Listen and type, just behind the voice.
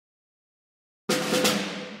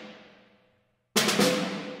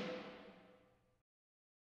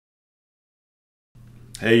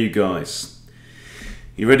Hey you guys,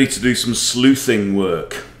 you ready to do some sleuthing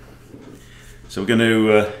work? So we're going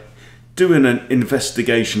to do an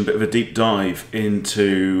investigation, a bit of a deep dive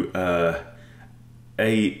into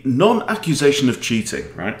a non-accusation of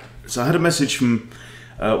cheating, right? So I had a message from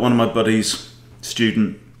one of my buddies,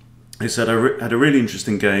 student. He said, I had a really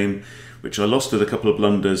interesting game, which I lost with a couple of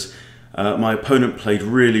blunders. My opponent played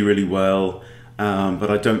really well,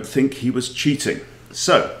 but I don't think he was cheating.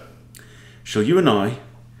 So, shall you and I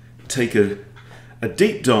take a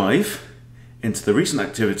deep dive into the recent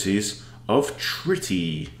activities of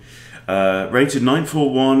Tritty, rated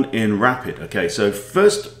 941 in Rapid. Okay, so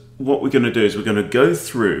first what we're going to do is we're going to go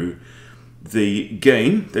through the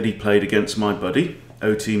game that he played against my buddy,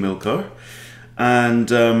 OT Milkar, and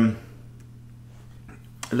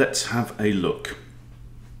let's have a look.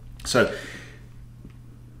 So,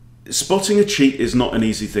 spotting a cheat is not an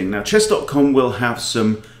easy thing. Now, chess.com will have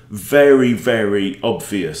some very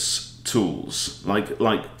obvious tools, like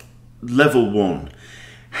level 1.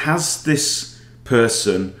 Has this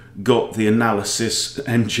person got the analysis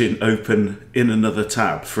engine open in another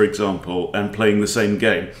tab, for example, and playing the same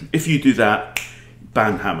game? If you do that,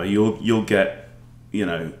 banhammer, you'll get, you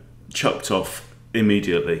know, chucked off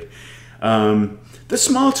immediately. The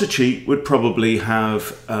smarter cheat would probably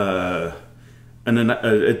have a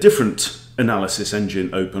different analysis engine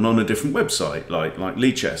open on a different website, like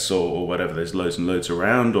Lichess or whatever. There's loads and loads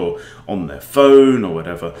around, or on their phone or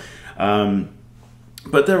whatever.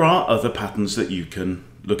 But there are other patterns that you can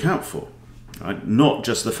look out for, right? Not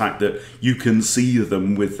just the fact that you can see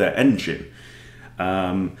them with their engine.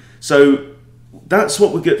 So that's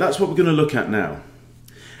what we're going to look at now.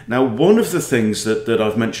 Now, one of the things that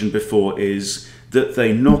I've mentioned before is that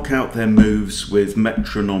they knock out their moves with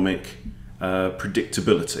metronomic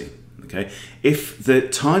predictability. Okay, if the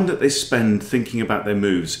time that they spend thinking about their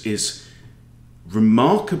moves is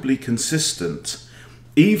remarkably consistent,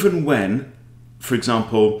 even when, for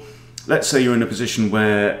example, let's say you're in a position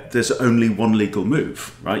where there's only one legal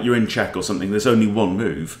move, right? You're in check or something, there's only one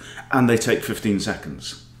move, and they take 15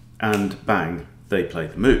 seconds, and bang, they play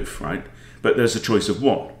the move, right? But there's a choice of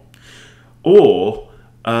one. Or,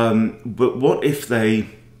 but what if they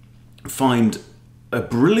find a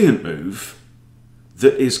brilliant move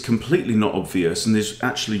that is completely not obvious and is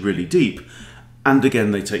actually really deep, and again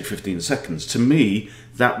they take 15 seconds. To me,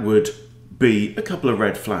 that would be a couple of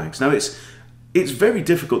red flags. Now, it's very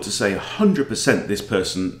difficult to say 100% this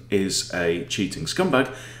person is a cheating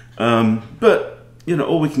scumbag, but you know,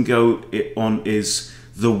 all we can go on is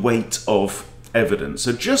the weight of evidence.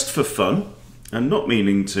 So just for fun, and not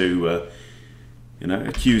meaning to you know,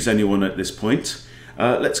 accuse anyone at this point,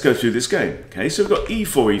 let's go through this game. Okay, so we've got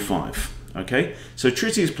e4, e5. Okay, so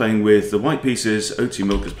Tritty is playing with the white pieces, OT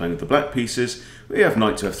Milk is playing with the black pieces. We have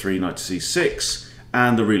knight to f3, knight to c6,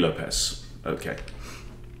 and the Lopez. Okay,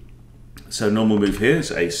 so normal move here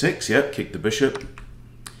is a6, yep, kick the bishop,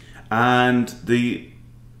 and the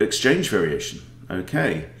exchange variation.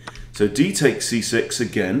 Okay, so d takes c6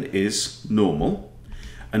 again is normal,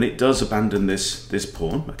 and it does abandon this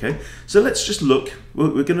pawn. Okay, so let's just look.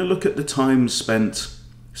 We're going to look at the time spent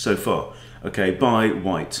so far. Okay, by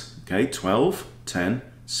white. Okay, 12, 10,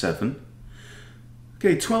 7.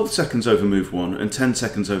 Okay, 12 seconds over move 1 and 10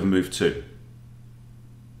 seconds over move 2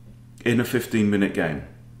 in a 15-minute game.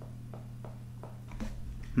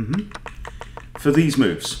 For these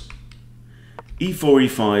moves, e4,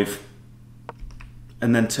 e5,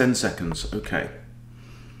 and then 10 seconds. Okay,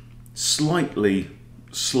 slightly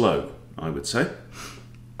slow, I would say.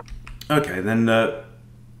 Okay, then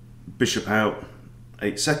bishop out,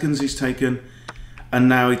 8 seconds he's taken. And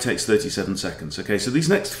now he takes 37 seconds. Okay, so these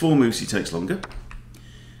next 4 moves he takes longer.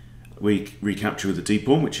 We recapture with the d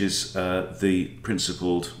pawn, which is the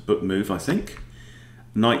principled book move, I think.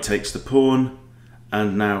 Knight takes the pawn,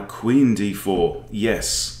 and now queen d4.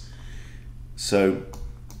 Yes. So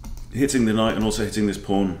hitting the knight and also hitting this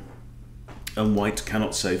pawn, and white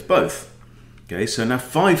cannot save both. Okay, so now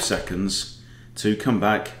 5 seconds to come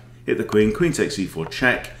back, hit the queen, queen takes e4,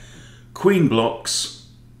 check, queen blocks.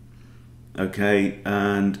 Okay,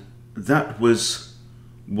 and that was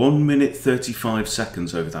 1 minute 35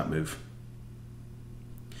 seconds over that move.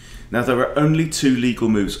 Now, there are only 2 legal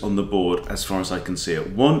moves on the board as far as I can see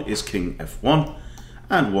it. One is king f1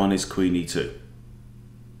 and one is queen e2.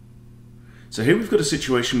 So here we've got a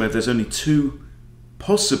situation where there's only 2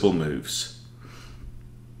 possible moves.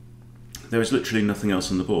 There is literally nothing else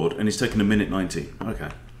on the board, and he's taken 1 minute 19. Okay,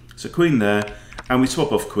 so queen there, and we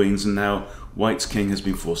swap off queens, and now white's king has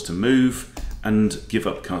been forced to move and give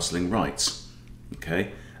up castling rights.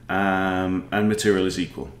 Okay, and material is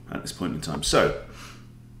equal at this point in time. So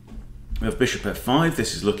We have bishop f5.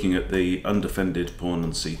 This is looking at the undefended pawn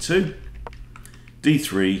on c2.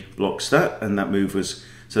 d3 blocks that, and that move was,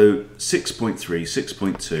 so 6.3,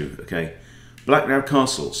 6.2, okay. Black now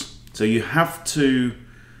castles. So you have to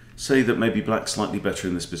say that maybe black's slightly better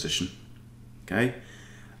in this position, okay.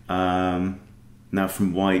 Now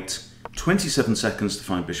from white, 27 seconds to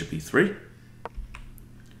find bishop e3.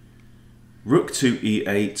 Rook to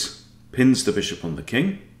e8 pins the bishop on the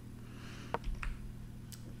king.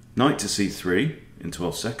 Knight to c3 in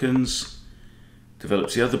 12 seconds.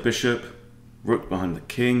 Develops the other bishop. Rook behind the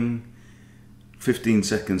king. 15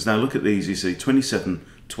 seconds. Now look at these, you see 27,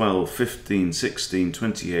 12, 15, 16,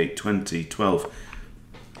 28, 20, 12.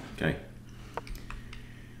 Okay.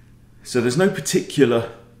 So there's no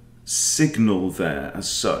particular signal there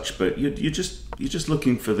as such, but you're just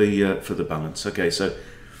looking for the balance. Okay, so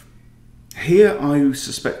here I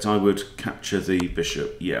suspect I would capture the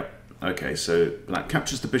bishop. Yeah. Okay, so black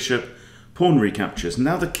captures the bishop, pawn recaptures.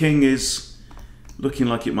 Now the king is looking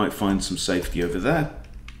like it might find some safety over there.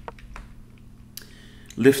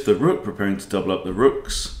 Lift the rook, preparing to double up the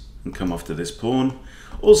rooks and come after this pawn.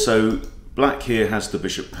 Also, black here has the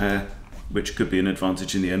bishop pair, which could be an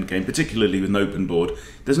advantage in the endgame, particularly with an open board.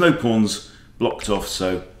 There's no pawns blocked off,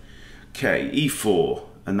 so okay, e4,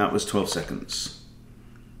 and that was 12 seconds.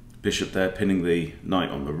 Bishop there pinning the knight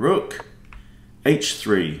on the rook.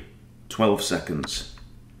 h3, 12 seconds.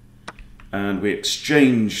 And we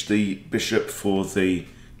exchange the bishop for the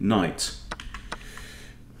knight.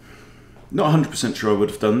 Not 100% sure I would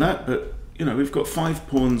have done that, but you know, we've got 5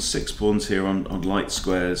 pawns, 6 pawns here on light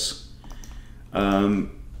squares.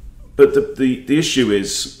 But the issue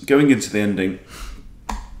is, going into the ending,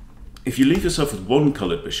 if you leave yourself with one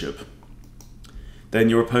coloured bishop, then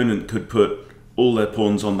your opponent could put all their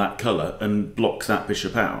pawns on that colour and block that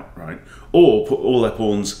bishop out, right? Or put all their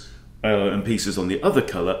pawns and pieces on the other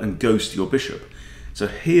colour and ghost your bishop. So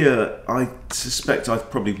here, I suspect I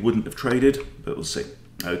probably wouldn't have traded, but we'll see.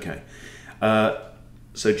 Okay.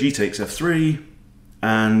 So g takes f3,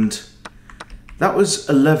 and that was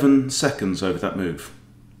 11 seconds over that move.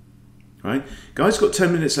 Right? Guy's got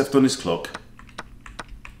 10 minutes left on his clock.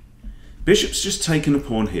 Bishop's just taken a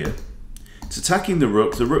pawn here. It's attacking the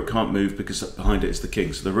rook. The rook can't move because behind it is the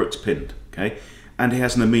king, so the rook's pinned. Okay? And he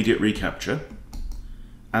has an immediate recapture.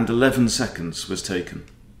 And 11 seconds was taken.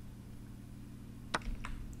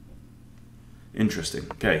 Interesting.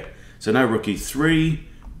 Okay, so now rook e3.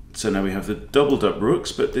 So now we have the doubled up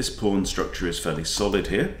rooks, but this pawn structure is fairly solid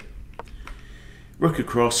here. Rook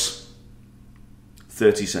across,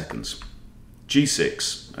 30 seconds.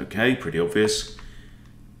 g6, okay, pretty obvious.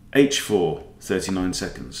 h4, 39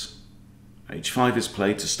 seconds. h5 is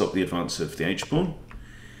played to stop the advance of the h-pawn.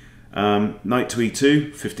 Knight to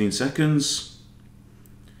e2, 15 seconds.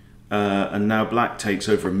 And now black takes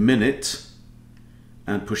over a minute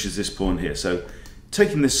and pushes this pawn here. So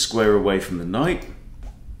taking this square away from the knight.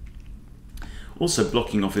 Also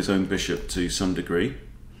blocking off his own bishop to some degree.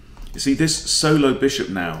 You see, this solo bishop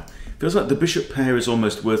now feels like the bishop pair is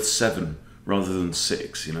almost worth 7 rather than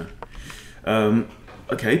 6, you know.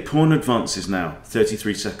 Okay, pawn advances now,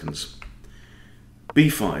 33 seconds.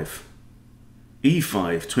 b5,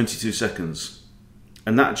 e5, 22 seconds.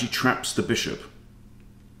 And that actually traps the bishop.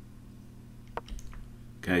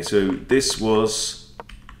 Okay, so this was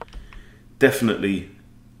definitely,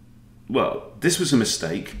 well, this was a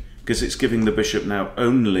mistake because it's giving the bishop now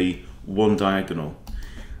only one diagonal.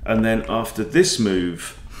 And then after this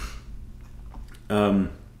move,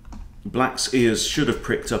 black's ears should have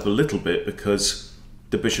pricked up a little bit because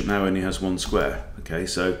the bishop now only has one square. Okay,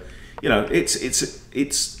 so you know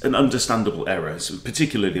it's an understandable error, so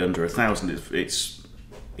particularly under 1,000. It's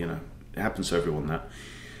you know, it happens to everyone that.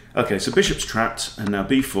 Okay, so bishop's trapped, and now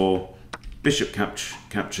b4, bishop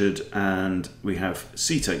captured, and we have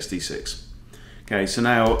c takes d6. Okay, so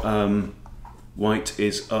now white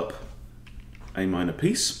is up a minor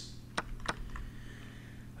piece.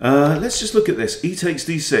 Let's just look at this. E takes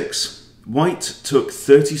d6. White took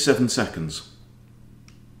 37 seconds.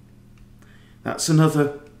 That's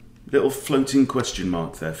another little floating question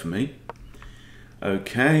mark there for me.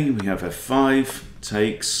 Okay, we have f5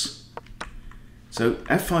 takes. So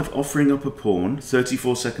f5 offering up a pawn,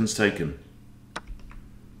 34 seconds taken.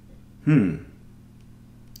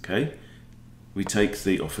 Okay, we take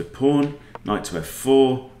the offered pawn, knight to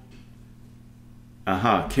f4.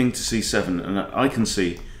 Aha, king to c7, and I can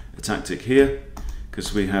see a tactic here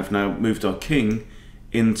because we have now moved our king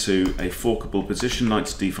into a forkable position. Knight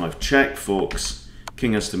to d5 check, forks,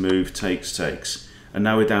 king has to move, takes, and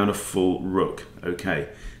now we're down a full rook. Okay,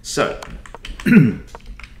 so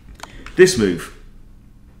this move,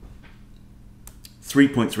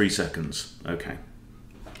 3.3 seconds. Okay.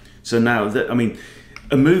 So now, I mean,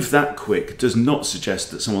 a move that quick does not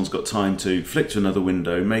suggest that someone's got time to flick to another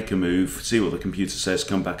window, make a move, see what the computer says,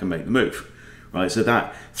 come back and make the move. Right, so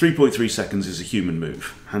that 3.3 seconds is a human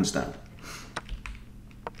move, hands down.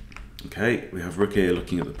 Okay, we have rook here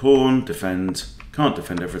looking at the pawn, defend, can't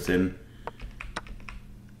defend everything.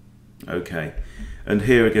 Okay, and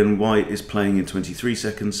here again white is playing in 23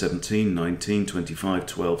 seconds, 17, 19, 25,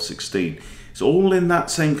 12, 16. It's all in that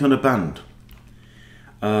same kind of band.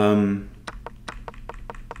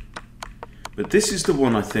 But this is the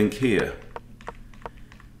one I think here.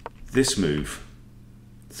 This move,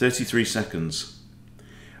 33 seconds.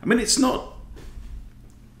 I mean, it's not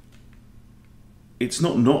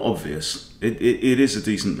obvious. It is a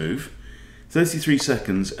decent move. 33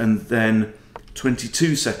 seconds and then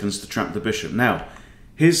 22 seconds to trap the bishop. Now,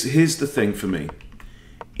 here's the thing for me.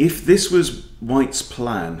 If this was white's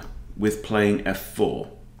plan with playing f4,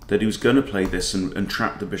 that he was going to play this and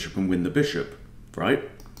trap the bishop and win the bishop, right?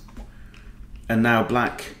 And now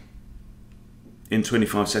black in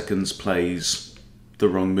 25 seconds plays the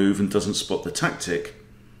wrong move and doesn't spot the tactic.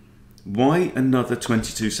 Why another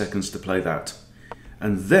 22 seconds to play that?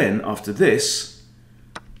 And then after this,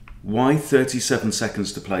 why 37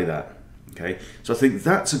 seconds to play that? Okay, so I think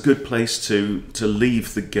that's a good place to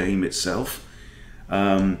leave the game itself.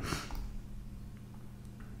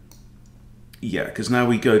 Yeah, because now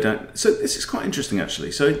we go down. So this is quite interesting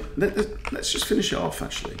actually. So let's just finish it off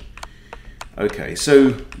actually. Okay,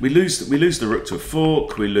 so we lose the rook to a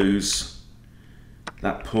fork. We lose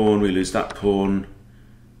that pawn. We lose that pawn.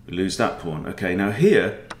 We lose that pawn. Okay, now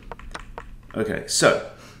here. Okay,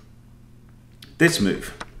 so this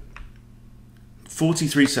move.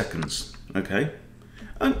 43 seconds. Okay,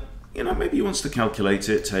 and you know maybe he wants to calculate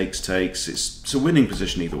it. Takes. It's a winning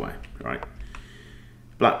position either way, right?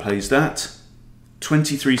 Black plays that.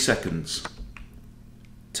 23 seconds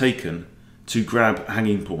taken to grab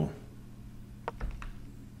hanging pawn.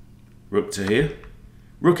 Rook to here.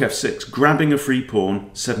 Rook f6, grabbing a free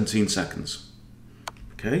pawn, 17 seconds.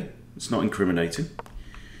 Okay, it's not incriminating.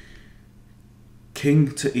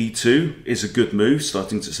 King to e2 is a good move,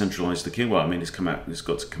 starting to centralize the king. Well, I mean, it's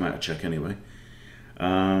got to come out of check anyway.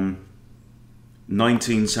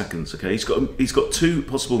 19 seconds. Okay, he's got two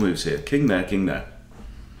possible moves here: king there,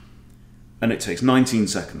 and it takes 19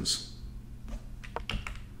 seconds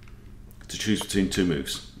to choose between two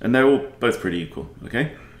moves, and they're all both pretty equal.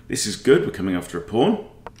 Okay, this is good. We're coming after a pawn.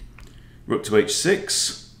 Rook to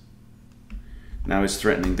h6. Now is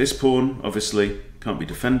threatening this pawn. Obviously, can't be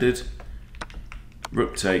defended.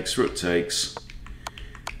 Rook takes, rook takes.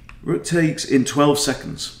 Rook takes in 12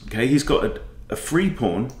 seconds. Okay, he's got a free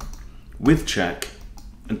pawn with check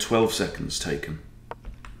and 12 seconds taken.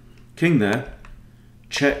 King there,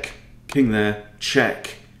 check, king there,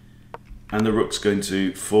 check. And the rook's going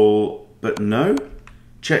to fall, but no,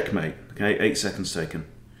 checkmate. Okay, 8 seconds taken.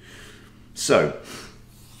 So,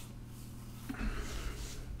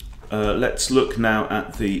 let's look now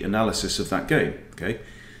at the analysis of that game. Okay.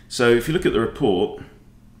 So if you look at the report,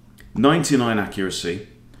 99 accuracy.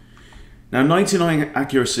 Now 99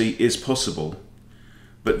 accuracy is possible,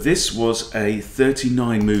 but this was a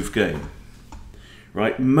 39 move game,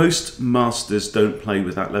 right? Most masters don't play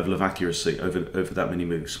with that level of accuracy over that many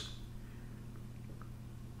moves.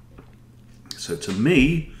 So to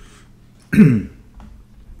me,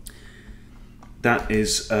 that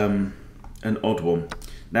is an odd one.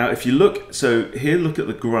 Now if you look, so here look at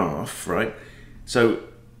the graph, right? So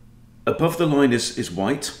above the line is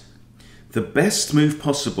white. The best move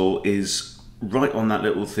possible is right on that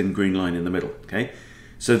little thin green line in the middle, okay?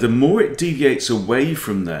 So the more it deviates away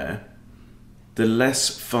from there, the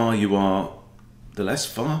less far you are,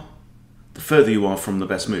 the further you are from the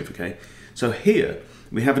best move, okay? So here,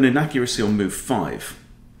 we have an inaccuracy on move 5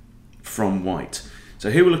 from white. So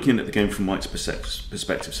here we're looking at the game from white's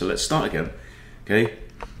perspective. So let's start again, okay?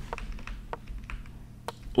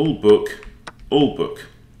 All book, all book.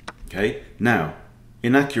 Okay, now,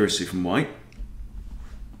 inaccuracy from white.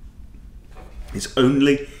 Its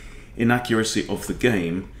only inaccuracy of the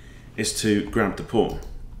game is to grab the pawn.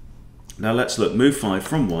 Now let's look, move 5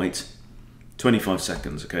 from white, 25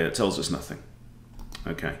 seconds. Okay, that tells us nothing.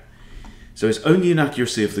 Okay, so it's only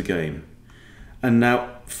inaccuracy of the game. And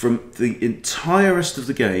now, from the entire rest of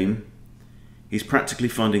the game, he's practically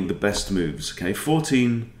finding the best moves. Okay,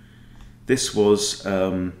 14, this was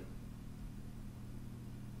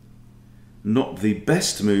not the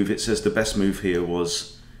best move. It says the best move here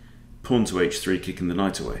was pawn to h3, kicking the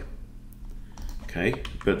knight away. Okay,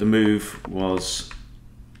 but the move was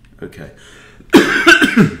okay.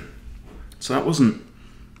 So that wasn't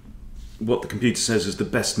what the computer says is the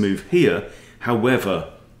best move here.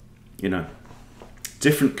 However, you know,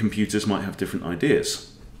 different computers might have different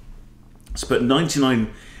ideas. But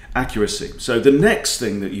 99 accuracy. So the next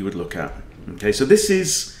thing that you would look at, okay, so this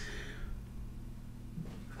is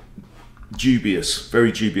dubious,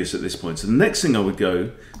 very dubious at this point. So the next thing I would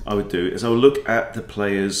do is I would look at the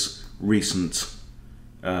player's recent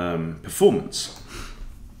performance.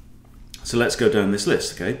 So let's go down this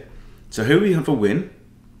list, okay? So here we have a win.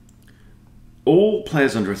 All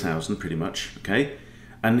players under 1,000, pretty much, okay?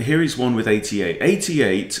 And here is one with 88.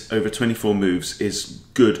 88 over 24 moves is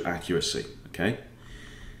good accuracy, okay?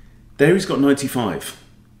 There he's got 95.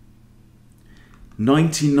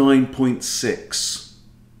 99.6,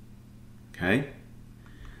 okay?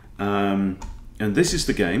 And this is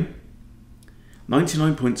the game.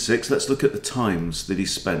 99.6, let's look at the times that he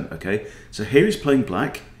spent, okay? So here he's playing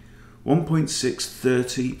black. 1.6,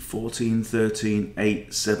 30, 14, 13,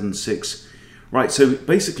 8, 7, 6. Right, so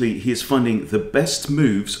basically he is finding the best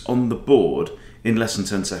moves on the board in less than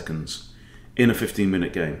 10 seconds in a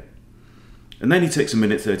 15-minute game. And then he takes a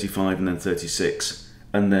minute 35 and then 36.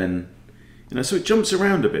 And then, you know, so it jumps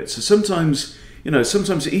around a bit. So sometimes, you know,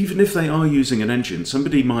 sometimes even if they are using an engine,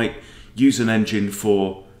 somebody might use an engine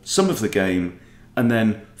for some of the game and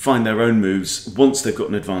then find their own moves once they've got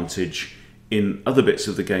an advantage in other bits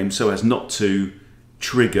of the game so as not to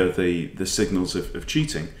trigger the signals of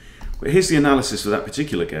cheating. But here's the analysis for that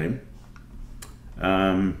particular game.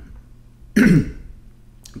 Look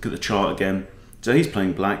at the chart again. So he's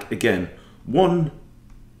playing black again. No,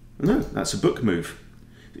 that's a book move.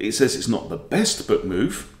 It says it's not the best book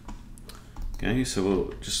move. Okay, so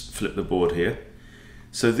we'll just flip the board here.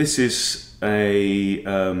 So this is a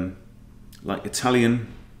like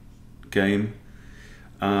Italian game.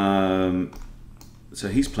 So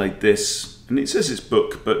he's played this, and it says it's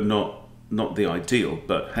book, but not the ideal.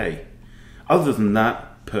 But hey, other than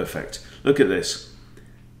that, perfect. Look at this: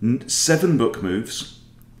 7 book moves,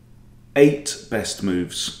 8 best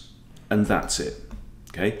moves, and that's it.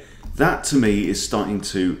 Okay, that to me is starting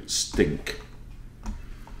to stink.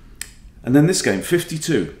 And then this game,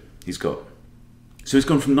 52, he's got. So he's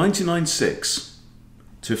gone from 99.6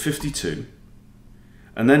 to 52.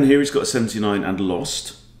 And then here he's got a 79 and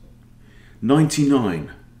lost.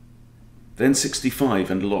 99. Then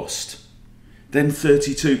 65 and lost. Then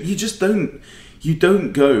 32. You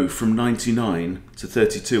don't go from 99 to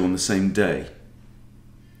 32 on the same day.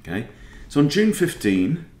 Okay? So on June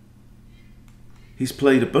 15, he's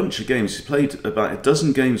played a bunch of games. He's played about a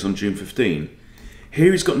dozen games on June 15.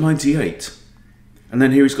 Here he's got 98. And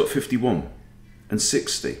then here he's got 51 and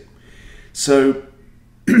 60. So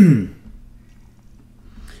I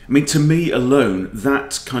mean, to me alone,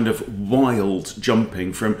 that kind of wild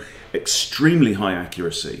jumping from extremely high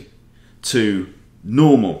accuracy to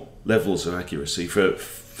normal levels of accuracy for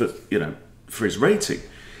his rating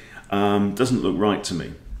doesn't look right to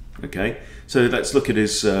me. Okay, so let's look at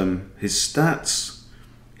his stats.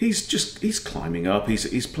 He's climbing up.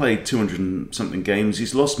 He's played 200 and something games.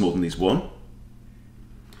 He's lost more than he's won,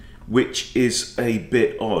 which is a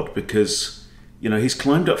bit odd because, you know, he's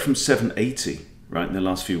climbed up from 780. Right, in the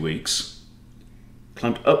last few weeks.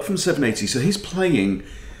 Climbed up from 780, so he's playing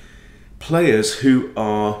players who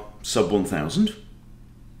are sub 1,000.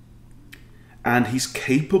 And he's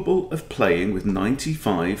capable of playing with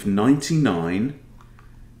 95, 99,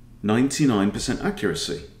 99%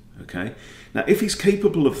 accuracy. Okay, now if he's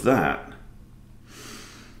capable of that,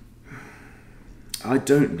 I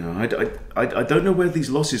don't know. I don't know where these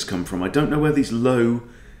losses come from. I don't know where these low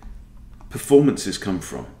performances come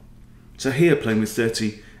from. So here, playing with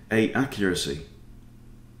 38 accuracy,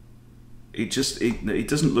 it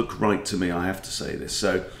doesn't look right to me. I have to say this.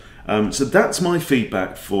 So, so that's my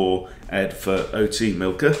feedback for Ed for OT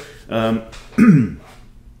Milka.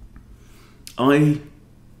 I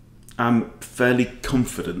am fairly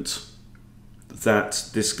confident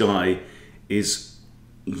that this guy is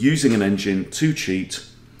using an engine to cheat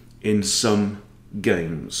in some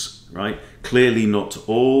games. Right? Clearly not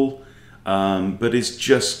all. But is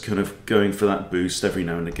just kind of going for that boost every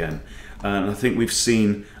now and again. And I think we've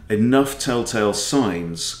seen enough telltale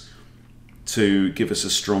signs to give us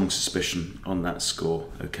a strong suspicion on that score.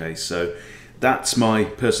 Okay, so that's my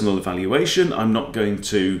personal evaluation. I'm not going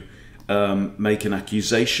to make an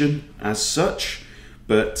accusation as such,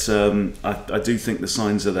 but I do think the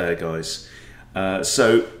signs are there, guys.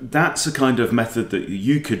 So that's a kind of method that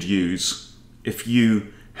you could use if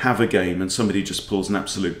you have a game and somebody just pulls an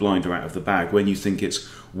absolute blinder out of the bag when you think it's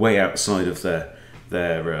way outside of their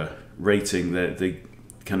rating, the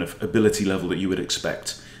kind of ability level that you would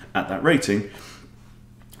expect at that rating.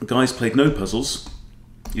 Guys played no puzzles,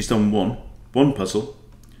 He's done one puzzle,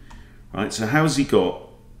 right? So how's he got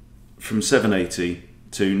from 780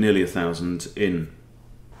 to nearly 1,000 in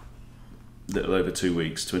a little over 2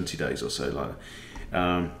 weeks, 20 days or so? Like,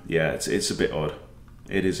 yeah, it's a bit odd.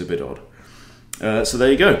 It is a bit odd. So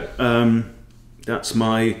there you go. That's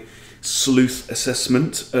my sleuth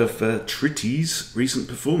assessment of Tritty's recent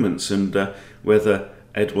performance, and whether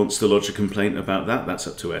Ed wants to lodge a complaint about that, that's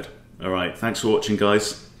up to Ed. All right, thanks for watching,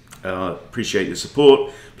 guys. Appreciate your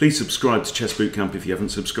support. Please subscribe to Chess Bootcamp if you haven't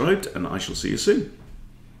subscribed, and I shall see you soon.